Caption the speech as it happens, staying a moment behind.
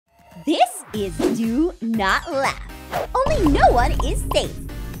This is Do Not Laugh. Only no one is safe.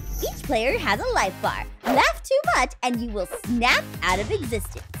 Each player has a life bar. Laugh too much and you will snap out of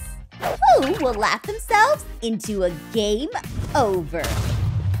existence. Who will laugh themselves into a game over?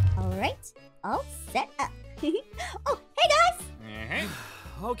 All right, all set up. Oh, hey guys!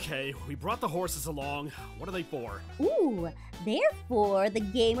 Okay, we brought the horses along. What are they for? Ooh, they're for the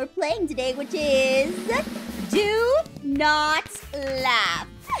game we're playing today, which is Do Not Laugh.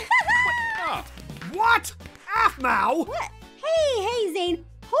 What? Aphmau? What? Hey, Zane,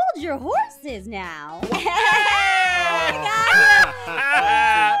 hold your horses now.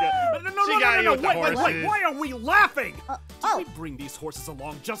 No, wait, why are we laughing? Did we Oh, bring these horses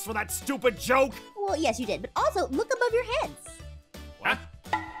along just for that stupid joke? well, yes, you did, but also look above your heads. What?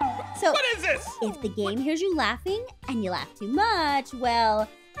 So, What is this? if the game hears you laughing and you laugh too much, well,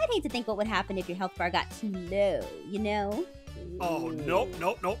 I'd hate to think what would happen if your health bar got too low, you know? Oh, no,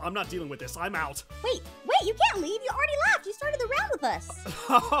 I'm not dealing with this. I'm out. Wait, you can't leave. You already laughed. You started the round with us.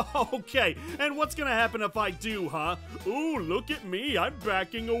 Okay, and what's gonna happen if I do, huh? Ooh, look at me. I'm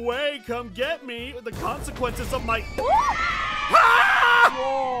backing away. Come get me. The consequences of my... Ah!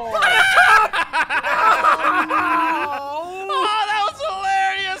 Oh, that was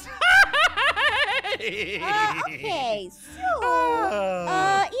hilarious! Okay, so,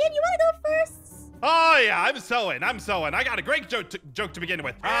 Ian, you want to go first? Oh yeah, I'm sewing. I got a great joke to begin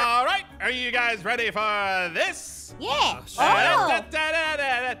with. All right, are you guys ready for this? Yeah.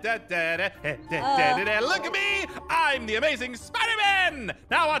 Look at me! I'm the amazing Spider-Man!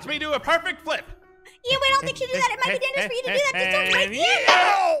 Now watch me do a perfect flip. Ian, wait, don't think you should do that. It might be dangerous for you to do that. Just don't break Ian.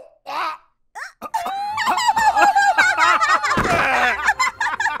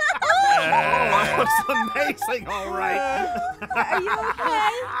 Oh, that was amazing, all right. Are you okay?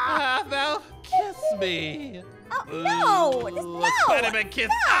 Now kiss me. Oh, no. Ooh, Spider-Man kiss.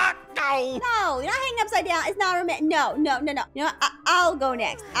 No. Ah, no. No, you're not hanging upside down. It's not romantic. No. You know what? I'll go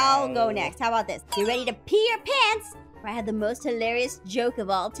next. How about this? You ready to pee your pants? Or I have the most hilarious joke of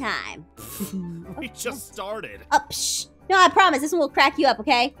all time. We just started. Psh. No, I promise. This one will crack you up,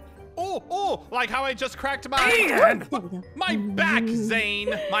 okay? Oh, like how I just cracked my... Ian! There we go. My back, Zane.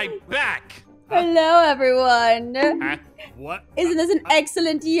 My back. Hello, everyone. Huh? What? Isn't this an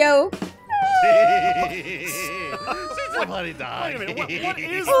excellent joke? She's a bloody dog. Wait a minute, what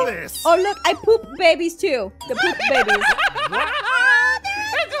is this? Oh, look, I poop babies, too. The poop babies.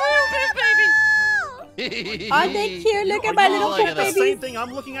 It's a little bit, baby. Aren't they cute? Look at my little look poop at The this. same babies. thing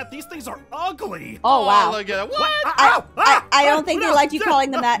I'm looking at. These things are ugly. Oh, wow. Look at it. What? I don't think they liked you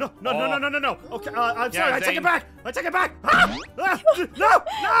calling them that. No. Okay, I'm sorry. Yeah, I take Zane. it back. No.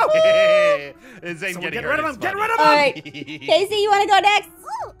 Zane's Someone getting get hurt. rid of him. It's Get funny. rid of All him. right. Casey, you want to go next?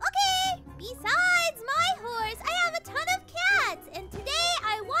 Oh, okay. Besides my horse, I have a ton of cats, and today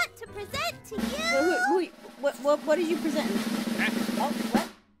I want to present to you What did you present? Oh, what?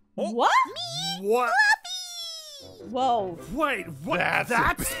 Oh. What? What? Whoa. Wait, what? That's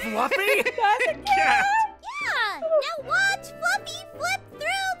That's Fluffy? That's a cat. Yeah, now watch Fluffy flip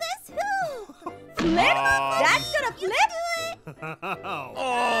through this hoop. Flip? That's gonna flip? Oh.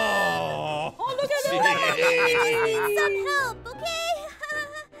 Oh. Oh, look at I need that. some help, okay?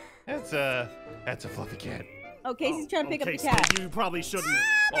 That's a fluffy cat. Oh, Casey's trying to pick up the Okay, cat. so you probably shouldn't.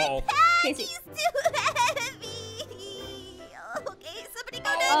 Oh. Casey. He's too heavy. Okay, somebody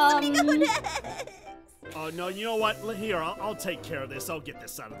go next. No, you know what? Here, I'll take care of this. I'll get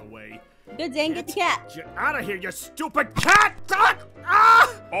this out of the way. Good, Zane, get the cat. Get out of here, you stupid cat! Ah!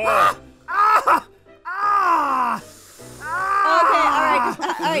 Oh.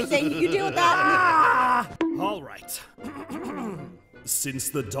 Okay, all right, Zane, you deal with that. All right. Since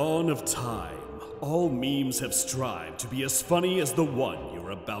the dawn of time, all memes have strived to be as funny as the one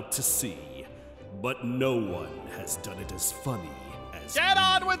you're about to see. But no one has done it as funny as Get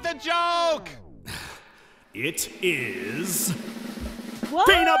on with the joke. it is... What?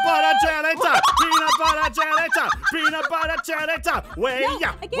 Peanut butter jelly time! Peanut butter jelly time! Peanut butter jelly time! Way No,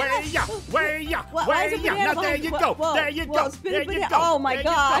 up! I can't. Way up! Way up! Why is Way it up! banana Now there bun? you Whoa, go! whoa, There you whoa, go! spin There it, you spin it. go! Oh my There you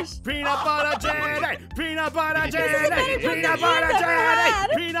go. gosh. Peanut butter jelly! Peanut butter This is the jelly! better joke Peanut that butter Ian's ever jelly! had.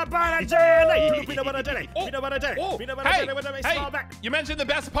 Peanut butter jelly! Peanut butter jelly! Peanut butter jelly! Oh. Peanut butter Hey, jelly with a hey, small back! you mentioned the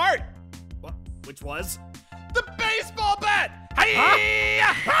best part. What? Which was? The baseball bat. Hey!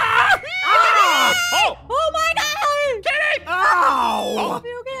 Ah! Oh! Oh my God! Kidding! Ow! Fluffy,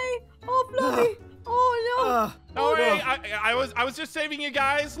 okay? Oh, Fluffy. Oh, no. Oh, hey, I was just saving you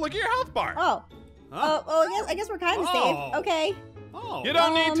guys. Look at your health bar. Oh. Huh? I guess we're kind of Oh. safe. Okay. Oh. You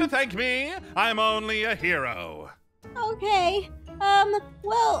don't need to thank me. I'm only a hero. Okay.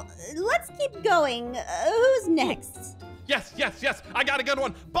 Well, let's keep going. Who's next? Yes, yes, yes. I got a good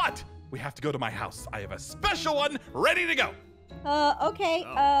one. But we have to go to my house. I have a special one ready to go. Okay.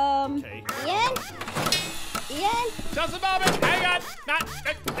 Okay. Ian? Ian? Just a moment. Hang on.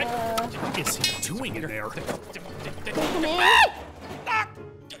 What is he doing in there? Can you come in? Can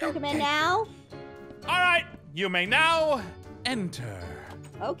you come in now? All right. You may now enter.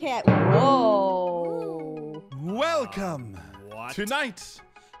 Okay. Whoa. Welcome. What? Tonight,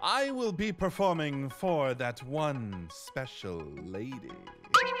 I will be performing for that one special lady.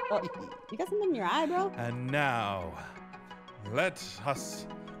 Oh, you got something in your eye, bro? And now, let us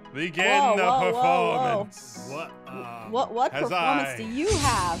begin Whoa, the whoa, whoa, whoa. performance. What? What as performance I- do you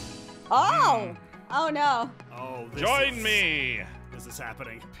have? Oh! Oh no. Oh, this Join is- me. This is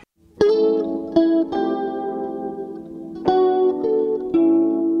happening.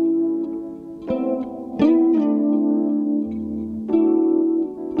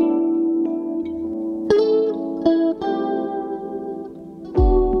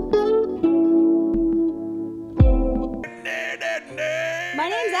 My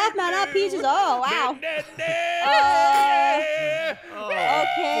name's Aphmau, not Peaches. Oh, wow. Oh,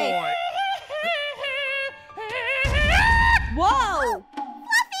 Okay. boy. Whoa!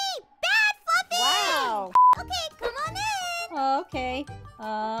 Fluffy! Bad Fluffy! Wow. Okay, come on in. Okay.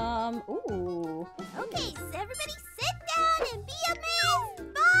 Ooh. Okay, so everybody sit down and be amazed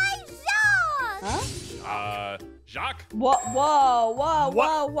by Jacques. Huh? Jacques? Whoa, whoa, whoa, What?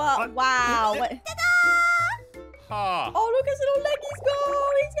 whoa, whoa. What? Wow. What? Ta-da! Ha. Oh, look at his little leggies go.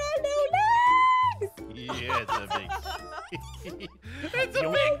 He's got no legs. Yeah, it's a big. It's a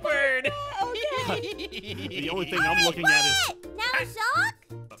big bird. Okay. The only thing I'm looking at is. Quit! Now, Jacques,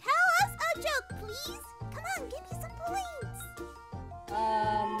 tell us a joke, please. Come on, give me some points.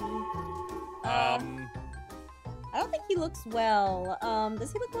 I don't think he looks well.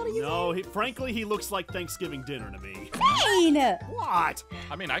 Does he look well to you? No, frankly, he looks like Thanksgiving dinner to me. Zane! What?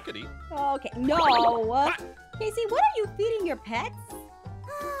 I mean, I could eat. Okay, no. Casey, what are you feeding your pets?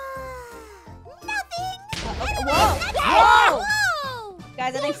 Nothing. Okay, Nothing. whoa! Whoa!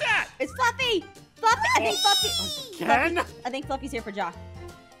 Guys, I think Who's that? it's Fluffy. Fluffy. I think Fluffy. Ken? I think Fluffy's here for Jock.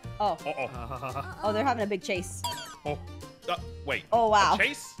 Oh, oh, they're having a big chase. Wait. Oh wow. A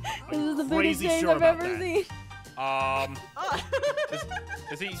chase? This is the biggest crazy chase sure I've about ever that.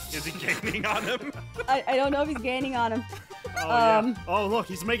 seen. Is he gaining on him? I don't know if he's gaining on him. Oh, yeah. Oh, look,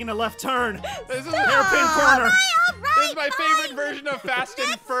 he's making a left turn. This is Hairpin corner. This is my favorite version of Fast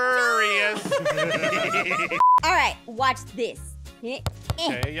and Furious. All right, watch this. Okay,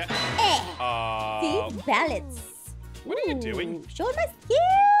 yeah. See, balance. What are you doing? Showing my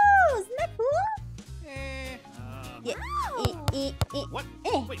skills. Isn't that cool? Yeah. What?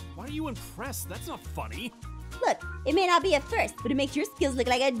 Wait, why are you impressed? That's not funny. Look, it may not be a first, but it makes your skills look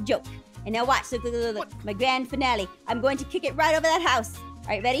like a joke. And now watch, look. My grand finale. I'm going to kick it right over that house. All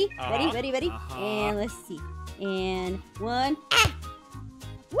right, ready? Ready? And let's see. And one. Ah!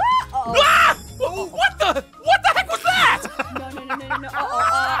 Whoa! Ah! What the heck was that? No.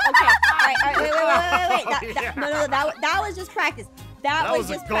 Okay. All right. Wait. No. That was just practice. That was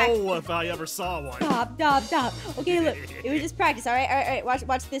a just practice. goal if I ever saw one. Stop. Okay, look. It was just practice. All right.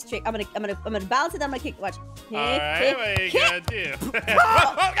 Watch this trick. I'm gonna balance it. Then I'm gonna kick. Watch. All right, what are you gonna do?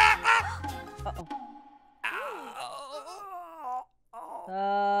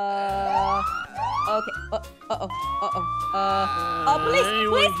 Uh-oh. Okay. Police! Hey,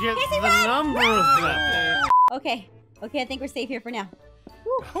 Police! we get Casey, the run! number of them. Okay, I think we're safe here for now.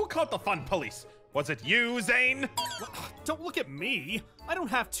 Who called the fun police? Was it you, Zane? Don't look at me. I don't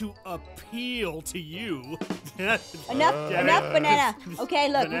have to appeal to you. Enough, banana. Okay,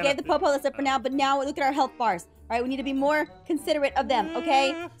 look, we gave the popo that's up for now, but now look at our health bars. All right, we need to be more considerate of them,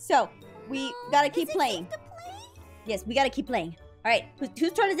 okay? So, we gotta keep playing. Yes, we gotta keep playing. All right,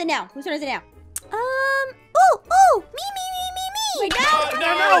 whose turn is it now? Me. Wait, no.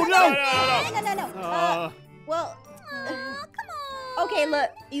 Well, Come on. okay, look,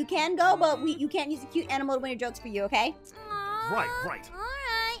 you can go, but you can't use a cute animal to win your jokes for you, okay? Right. All right,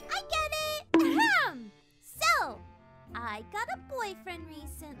 I get it. Ahem. So, I got a boyfriend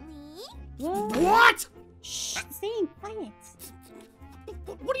recently. What? Shh, Zane, quiet.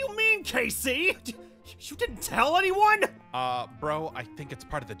 What do you mean, Casey? You didn't tell anyone? Bro, I think it's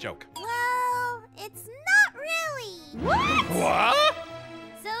part of the joke. Well, it's not really. What?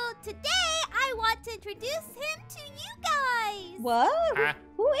 So today, I want to introduce him to you guys. What? Huh?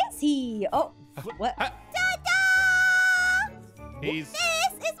 Who is he? Oh, what? Ta-da! He's,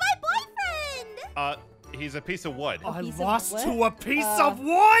 This is my boyfriend. he's a piece of wood. I piece of lost what? to a piece of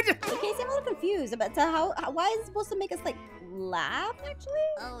wood? Okay, so I'm a little confused about why is it supposed to make us like laugh? Actually,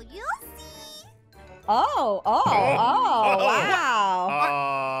 Oh, you'll see. Oh,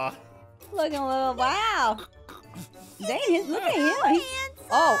 wow. Looking a little, wow. Zane, look at him.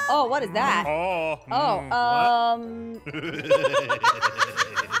 Oh, what is that?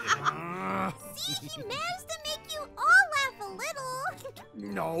 See, he managed to make you all laugh a little.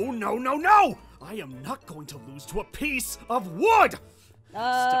 No! I am not going to lose to a piece of wood!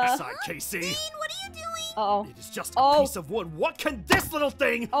 Step aside, Casey. Zane, what are you doing? Uh-oh. It is just a piece of wood. What can this little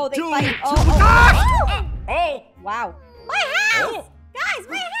thing Oh, they do fight. to Oh! Wow. My house! Guys,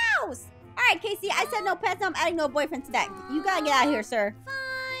 my house! All right, Casey, I said no pets. I'm adding no boyfriend to that. You gotta get out of here, sir.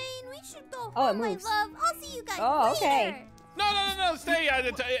 Fine, we should go Oh, it home, my moves. love. I'll see you guys Oh, later. okay. No, stay,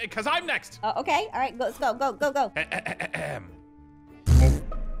 because I'm next. Okay, all right, let's go.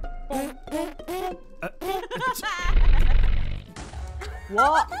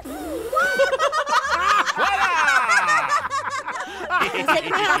 What?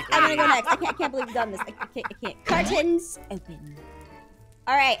 I'm gonna go next. I can't believe we've done this. I can't. Curtains open.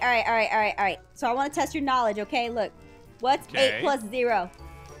 All right. So I want to test your knowledge, okay? Look, what's 8 plus 0?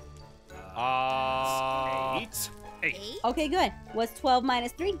 8. Okay, good. What's 12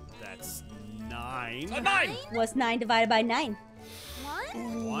 minus 3? That's 9. 9. What's 9 divided by 9?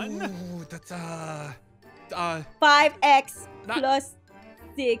 1. Ooh, that's 5x Not- plus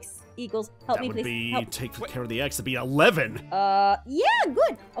 6 equals. Help That me, would please. be, Help. take care of the X, it'd be 11. Yeah,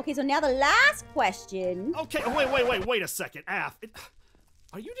 good. Okay, so now the last question. Okay, wait a second, Aph.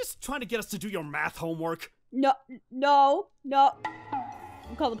 Are you just trying to get us to do your math homework? No.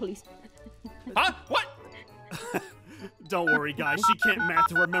 Call the police. Huh? What? Don't worry, guys. She can't math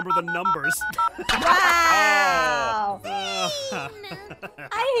to remember the numbers. Wow! I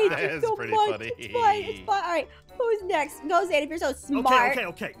hate That you is so pretty much. funny. It's fine. All right, who's next? Go, Zane, if you're so smart.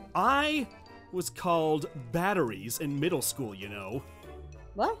 Okay. I was called Batteries in middle school, you know.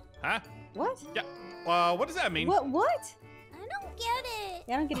 What? Huh? What? Yeah. What does that mean? What? I don't get it.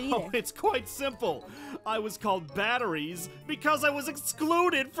 Yeah, I don't get it either. Oh, it's quite simple. I was called Batteries because I was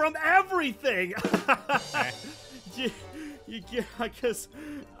excluded from everyththing. I guess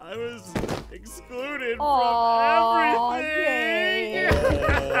I was excluded from everything.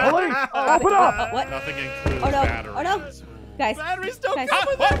 Open up! What? Nothing includes Oh no! batteries. Oh no! Guys, Batteries don't guys, come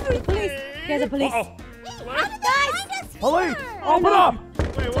with what? everything. police! Guys, the police! Uh-oh. Guys! Police! Open up!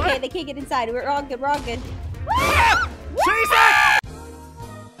 Wait, what? Okay, they can't get inside. We're all good. Chase it!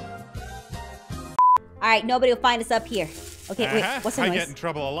 All right, nobody will find us up here. Okay, wait. What's that I noise? get in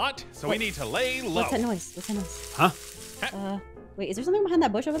trouble a lot, so we need to lay low. What's that noise? Huh? Wait, is there something behind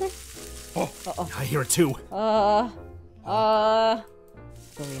that bush over there? Oh. I hear it too. Go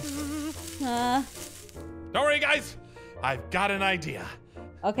here. Don't worry, guys. I've got an idea.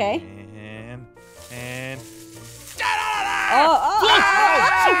 Okay. And.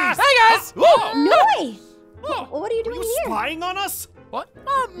 Oh! Hey guys! Noi! Oh. What are you Are doing you here? spying on us? What?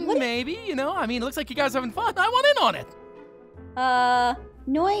 Maybe, you know, I mean, it looks like you guys are having fun. I want in on it.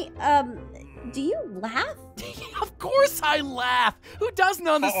 Noi, do you laugh? Of course I laugh. Who doesn't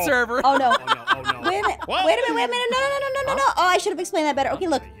on this server? Oh no. Oh no. Wait a minute. What? Wait a minute. No. Oh, I should have explained that better. Okay,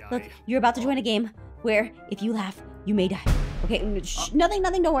 look. Ay. You're about to join a game where if you laugh, you may die. Okay, nothing,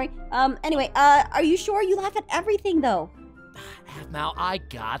 don't worry. Anyway, are you sure you laugh at everything though? Aphmau, I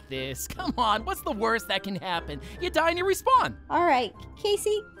got this. Come on, what's the worst that can happen? You die and you respawn. All right,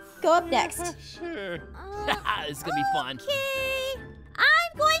 Casey, go up next. Sure. This is gonna be fun. Okay.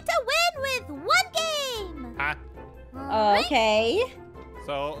 I'm going to win with 1 game. Huh? Okay.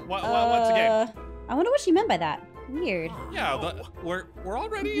 So, what's the game? I wonder what she meant by that. Weird. Yeah, we're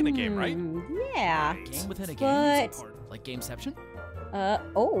already in a game, right? Yeah. Game within a game. But Like Gameception? what?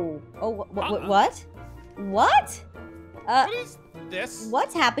 What? What is this?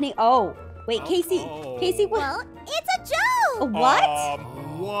 What's happening? Oh, wait, Casey, Oh. what? Well, it's a joke. What?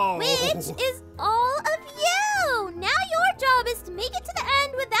 Whoa. Which is all of you. Now your job is to make it to the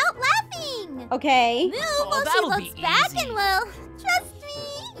end without laughing. Okay. Move while she that'll be looks back easy. and well, trust me,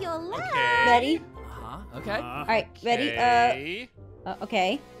 you'll laugh. Okay. Ready? Okay. All right, ready? Okay.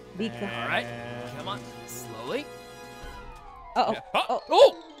 Okay. Be And- careful. All right. Come on. Slowly. Uh-oh. Yeah. Oh.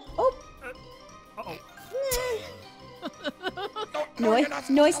 Oh! Oh. Uh-oh.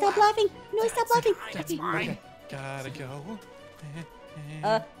 Noise, stop laughing. Noise, stop laughing. That's fine. Gotta go.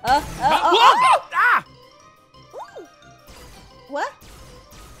 Oh. Ah! What?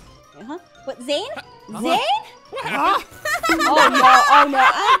 What, Zane? Huh? Zane? Huh? Oh no.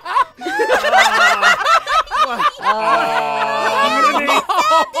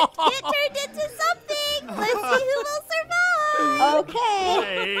 It turned into something. Let's see who will survive. Okay.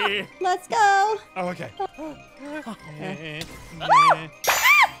 Hey. Let's go. Oh, okay.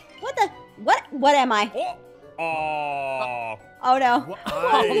 What the? What am I? Oh. Oh no.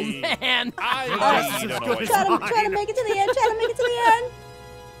 Oh, man. I This is don't as know good what as Try to mine. make it to the end. Try to make it to the end.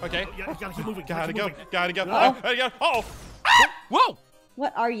 Okay. Yeah, you gotta keep moving. Gotta keep go. moving. Gotta go. Uh-oh. Gotta go. Oh. Whoa.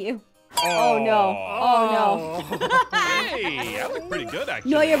 What are you? Oh no. Oh no. Hey, I look pretty good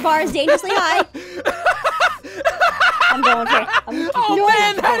actually. No, your bar is dangerously high. I'm going for it. Oh, no,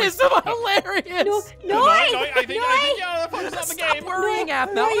 man, that is so hilarious. No, I think yeah, focus on the Stop game. worrying,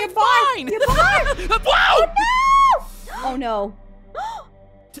 Aphmau. no, your I'm bar. fine. Your bar. Whoa! Oh no.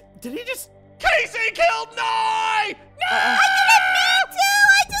 Did he just? Casey killed Noi! I didn't mean to!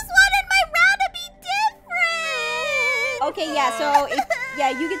 I just wanted my round to be different! Okay, yeah. So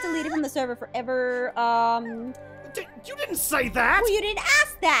you get deleted from the server forever. You didn't say that. Well, you didn't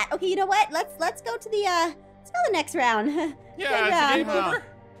ask that. Okay, you know what? Let's go to the next round. Yeah, Good it's a game round. over.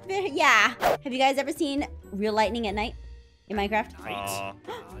 Yeah. Have you guys ever seen real lightning at night in Minecraft?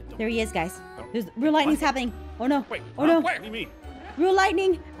 There he is, guys. There's real lightning's happening. Oh no. Wait, Oh no. where? What do you mean? Real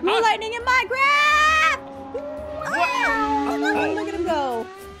lightning. Real lightning in Minecraft. Wow. Look at him go.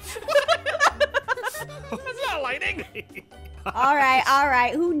 It's not lightning. All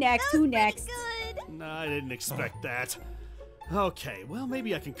right. Who next? Who next? Good. No, I didn't expect that. Okay, well,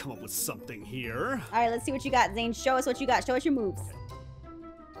 maybe I can come up with something here. All right, let's see what you got, Zane. Show us what you got. Show us your moves.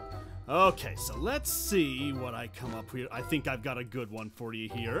 Okay, so let's see what I come up with. I think I've got a good one for you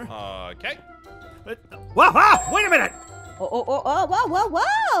here. Okay. Whoa, wait a minute!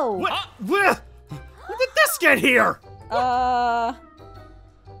 Whoa. What? Where did this get here?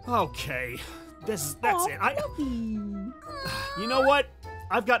 Okay, that's it. You know what?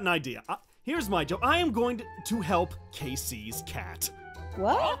 I've got an idea. Here's my job. I am going to help Casey's cat.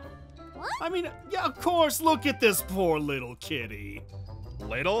 What? I mean, yeah, of course. Look at this poor little kitty.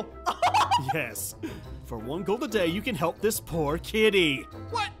 Little? Yes. For 1 gold a day, you can help this poor kitty.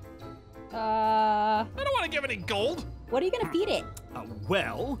 What? Uh, I don't want to give any gold. what are you gonna feed it?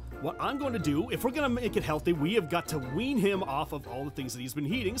 Well, what I'm going to do, if we're going to make it healthy, we have got to wean him off of all the things that he's been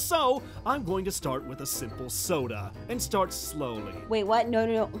eating. So, I'm going to start with a simple soda and start slowly. Wait, what? No.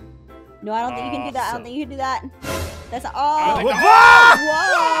 No, I don't think you can do that. I don't think you can do that. That's I oh. think Whoa!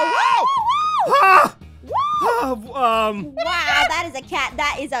 Ah! Wow, that is a cat.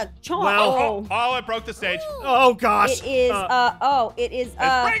 That is a chomp. Well- Oh, it broke the stage. Oh gosh. It is. It is.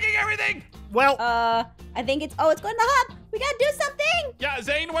 It's breaking everything. Well, I think it's. Oh, it's going to the hub. We gotta do something. Yeah,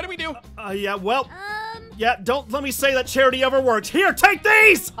 Zane, what do we do? yeah, well, yeah, don't let me say that charity ever worked. Here, take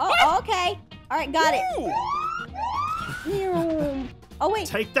these! Oh, okay. All right, got it. Ooh. Oh wait.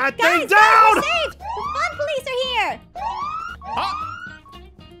 Take that Guys, thing down! we're safe. The fun police are here. Huh?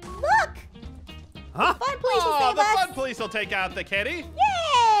 Look. Huh? Fun police will Oh, save the us. fun police will take out the kitty.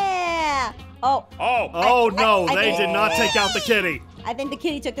 Yeah. Oh, Oh no, I they think- did not take out the kitty. I think the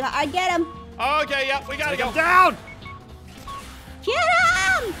kitty took them out. I get him. Okay, yeah, we gotta Take go. him down! Get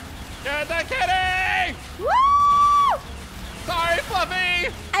him. Get the kitty! Woo! Sorry,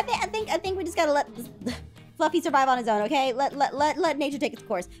 Fluffy! I think we just gotta let Fluffy survive on his own. Okay. Let nature take its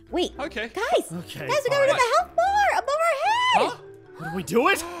course. Wait. Okay. Guys. Okay, Guys, we got rid of fine. the health bar above our head. Huh? Did we do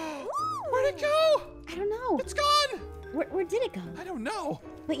it? Where'd it go? I don't know. It's gone! Where did it go? I don't know.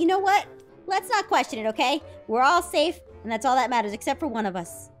 But you know what? Let's not question it, okay? We're all safe, and that's all that matters, except for one of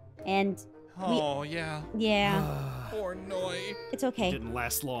us. And Oh, yeah. yeah, Poor Noi. it's okay. Didn't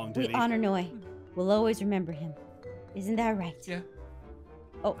last long, We did he? honor Noi. We'll always remember him. Isn't that right? Yeah.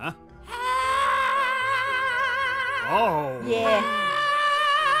 Oh. Huh? Oh. Yeah.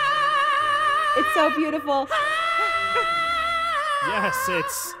 It's so beautiful. Yes,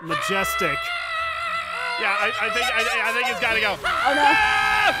 it's majestic. Yeah, I think it's gotta go. Oh no.